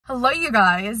Hello you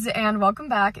guys, and welcome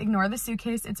back. Ignore the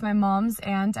suitcase, it's my mom's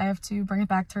and I have to bring it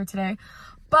back to her today.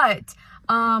 But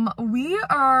we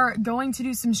are going to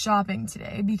do some shopping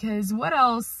today because what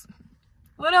else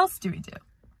do we do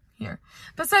here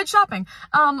besides shopping?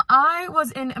 I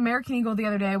was in American Eagle the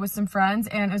other day with some friends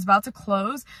and it was about to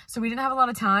close, so we didn't have a lot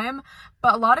of time,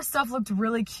 but a lot of stuff looked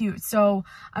really cute. So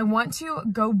I want to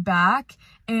go back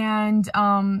and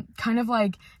kind of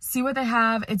like see what they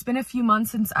have. It's been a few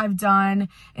months since I've done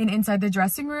an inside the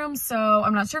dressing room, so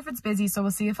I'm not sure if it's busy, so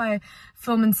we'll see if I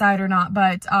film inside or not,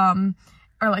 but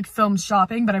or like film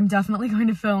shopping, but I'm definitely going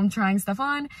to film trying stuff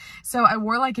on. So I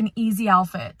wore like an easy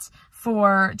outfit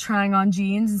for trying on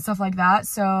jeans and stuff like that.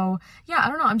 So yeah, I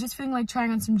don't know, I'm just feeling like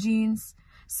trying on some jeans,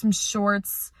 some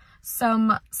shorts,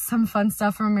 some fun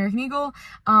stuff from American Eagle.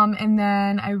 And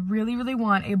then I really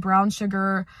want a brown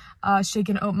sugar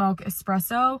shaken oat milk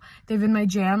espresso. They've been my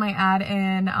jam. I add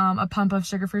in a pump of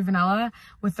sugar-free vanilla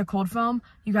with the cold foam.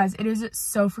 You guys, it is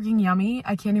so freaking yummy.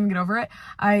 I can't even get over it.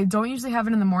 I don't usually have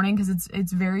it in the morning because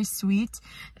it's very sweet,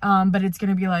 but it's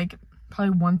gonna be like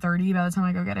probably 1:30 by the time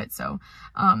I go get it. So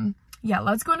yeah,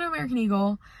 let's go into American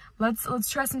Eagle. Let's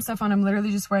try some stuff on. I'm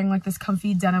literally just wearing like this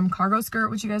comfy denim cargo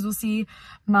skirt, which you guys will see.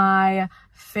 My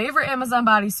favorite Amazon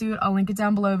bodysuit, I'll link it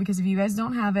down below because if you guys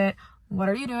don't have it, what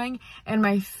are you doing? And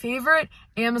my favorite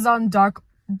Amazon Doc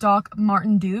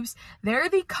Martin dupes. They're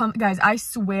the guys, I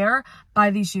swear by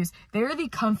these shoes. They're the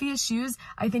comfiest shoes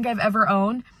I think I've ever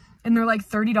owned, and they're like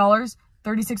 $30,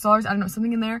 $36, I don't know,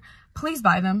 something in there. Please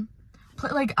buy them.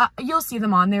 Like you'll see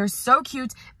them on. They're so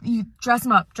cute. You dress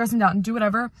them up, dress them down, do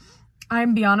whatever.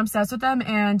 I'm beyond obsessed with them,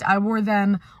 and I wore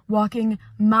them walking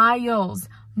miles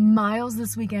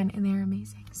this weekend, and they're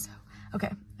amazing. So, okay,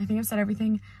 I think I've said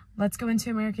everything. Let's go into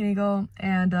American Eagle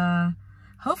and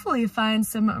hopefully find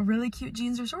some really cute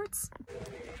jeans or shorts.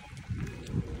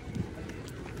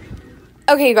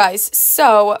 Okay, you guys,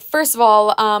 so first of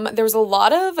all, there was a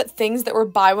lot of things that were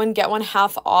buy one, get one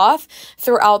half off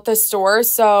throughout the store.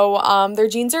 So their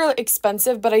jeans are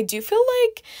expensive, but I do feel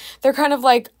like they're kind of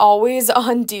like always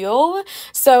on deal.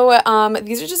 So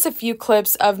these are just a few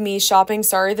clips of me shopping.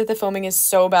 Sorry that the filming is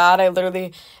so bad. I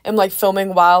literally am like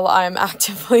filming while I'm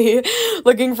actively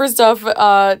looking for stuff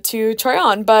to try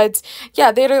on. But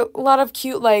yeah, they had a lot of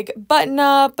cute like button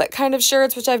up kind of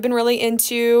shirts, which I've been really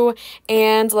into.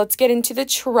 And let's get into the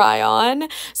try on.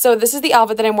 So this is the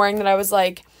outfit that I'm wearing that I was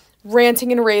like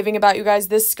ranting and raving about, you guys.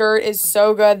 This skirt is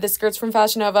so good. This skirt's from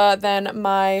Fashion Nova. Then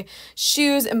my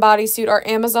shoes and bodysuit are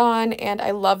Amazon, and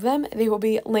I love them. They will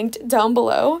be linked down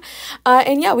below.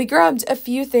 And yeah, we grabbed a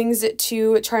few things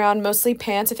to try on, mostly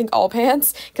pants. I think all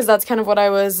pants, because that's kind of what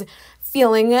I was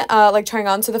feeling like trying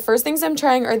on. So the first things I'm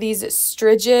trying are these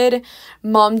Strigid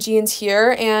mom jeans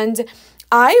here, and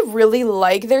I really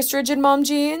like their Strigid mom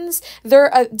jeans. They're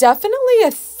definitely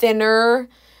a thinner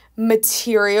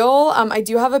material. I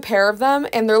do have a pair of them,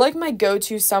 and they're like my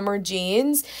go-to summer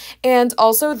jeans. And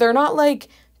also, they're not like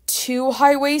too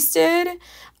high-waisted,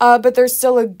 but they're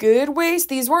still a good waist.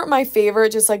 These weren't my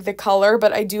favorite, just like the color,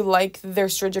 but I do like their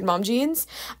Strigid mom jeans.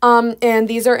 And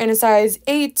these are in a size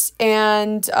 8,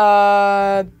 and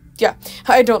yeah,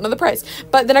 I don't know the price.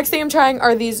 But the next thing I'm trying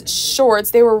are these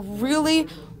shorts. They were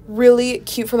really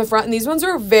cute from the front, and these ones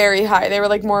were very high. They were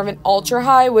like more of an ultra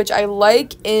high, which I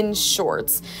like in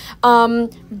shorts,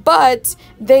 but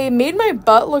they made my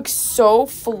butt look so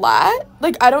flat.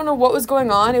 Like, I don't know what was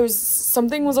going on.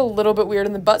 Something was a little bit weird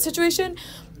in the butt situation,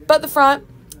 but the front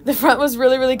was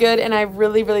really good, and I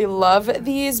really love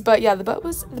these. But yeah, the butt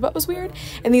was weird,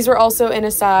 and these were also in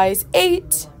a size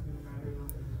 8.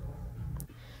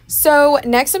 So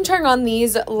next I'm trying on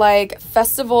these like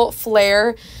festival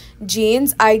flare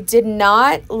jeans. I did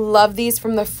not love these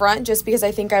from the front just because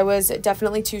I think I was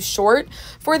definitely too short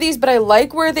for these, but I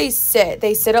like where they sit.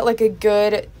 They sit at like a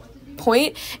good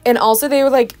point, and also they were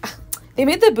like, they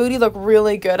made the booty look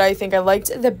really good. I think I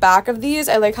liked the back of these.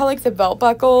 I like how like the belt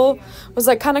buckle was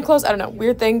like kind of close. I don't know,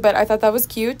 weird thing, but I thought that was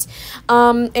cute.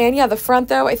 And yeah, the front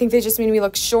though, I think they just made me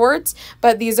look short,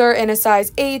 but these are in a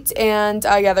size 8, and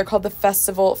yeah, they're called the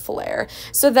Festival Flare.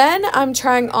 So then I'm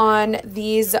trying on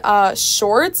these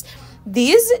shorts.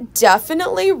 These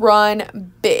definitely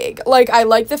run big. Like, I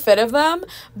like the fit of them,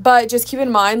 but just keep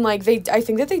in mind, like, I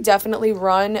think that they definitely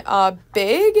run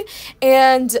big,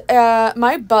 and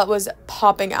my butt was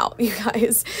popping out, you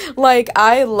guys. Like,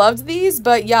 I loved these,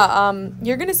 but yeah,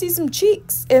 you're gonna see some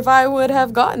cheeks if I would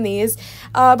have gotten these,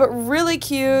 but really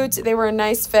cute. They were a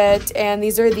nice fit, and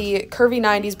these are the Curvy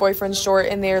 90s boyfriend short,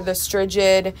 and they're the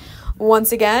Strigid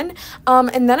once again.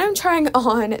 And then I'm trying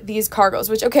on these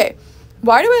cargos, which, okay,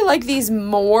 why do I like these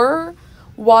more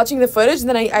watching the footage, and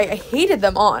then I hated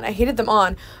them on. I hated them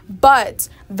on. But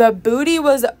the booty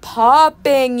was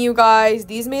popping, you guys.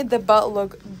 These made the butt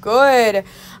look good.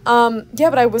 Yeah,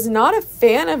 but I was not a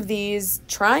fan of these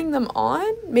trying them on.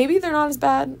 Maybe they're not as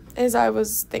bad as I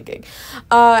was thinking.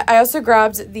 I also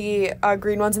grabbed the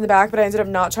green ones in the back, but I ended up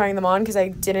not trying them on because I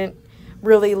didn't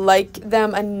really like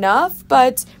them enough,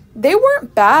 but they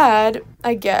weren't bad,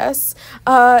 I guess.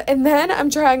 And then I'm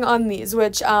trying on these,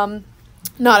 which,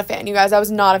 not a fan, you guys. I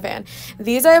was not a fan.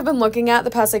 These I have been looking at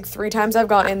the past, like, 3 times I've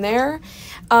gone in there.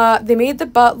 They made the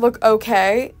butt look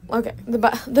okay. Okay,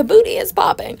 the booty is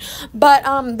popping. But,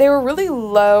 they were really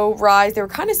low rise. They were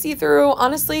kind of see-through.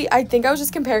 Honestly, I think I was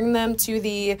just comparing them to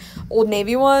the Old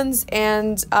Navy ones,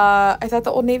 and, I thought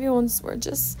the Old Navy ones were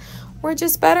just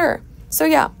better. So,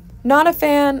 yeah. Not a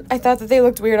fan. I thought that they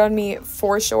looked weird on me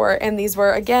for sure. And these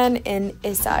were, again, in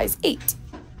a size 8.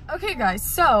 Okay, guys.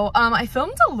 So, I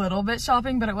filmed a little bit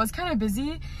shopping, but it was kind of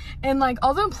busy. And, like,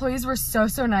 all the employees were so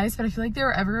nice, but I feel like they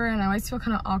were everywhere. And I always feel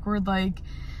kind of awkward, like,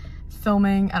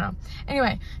 filming. I don't know.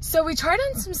 Anyway, so we tried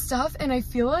on some stuff, and I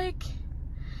feel like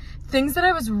things that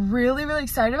I was really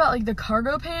excited about, like the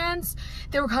cargo pants,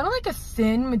 they were kind of like a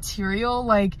thin material.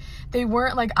 Like, they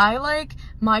weren't, like, I like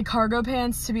my cargo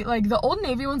pants to be, like, the Old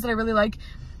Navy ones that I really like,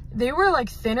 they were, like,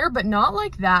 thinner, but not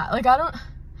like that. Like,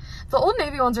 the Old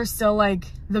Navy ones are still, like,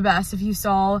 the best if you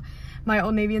saw my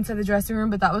Old Navy inside the dressing room,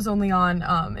 but that was only on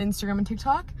Instagram and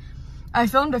TikTok. I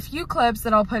filmed a few clips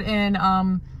that I'll put in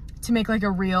to make, like,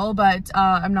 a reel, but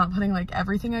I'm not putting, like,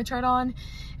 everything I tried on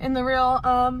in the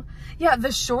reel. Yeah,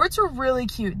 the shorts were really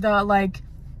cute. The, like,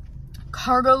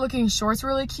 cargo looking shorts were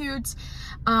really cute.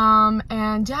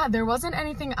 And yeah, there wasn't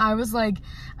anything I was like,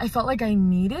 I felt like I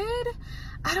needed.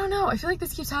 I don't know. I feel like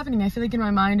this keeps happening. I feel like in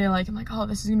my mind, I'm like, oh,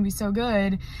 this is going to be so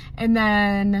good. And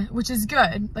then, which is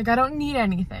good. Like, I don't need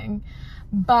anything,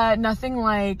 but nothing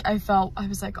like I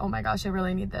was like, oh my gosh, I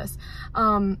really need this.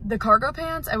 The cargo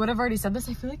pants, I would have already said this.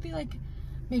 I feel like they like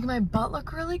make my butt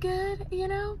look really good, you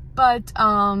know, but,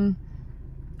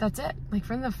 that's it. Like,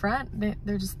 from the front, they're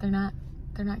not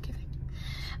giving.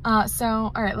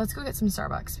 So, all right, let's go get some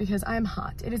Starbucks because I'm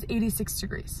hot. It is 86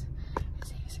 degrees.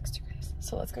 It's 86 degrees.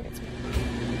 So let's go get some.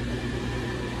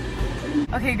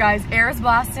 Okay, guys, air is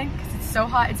blasting because it's so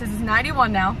hot. It says it's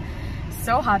 91 now.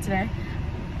 So hot today.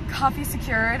 Coffee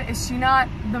secured. Is she not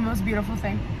the most beautiful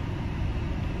thing?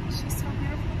 She's so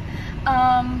beautiful.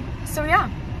 So yeah.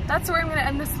 That's where I'm going to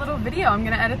end this little video. I'm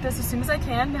going to edit this as soon as I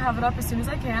can, have it up as soon as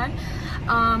I can.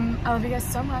 I love you guys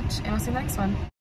so much, and I'll see you in the next one.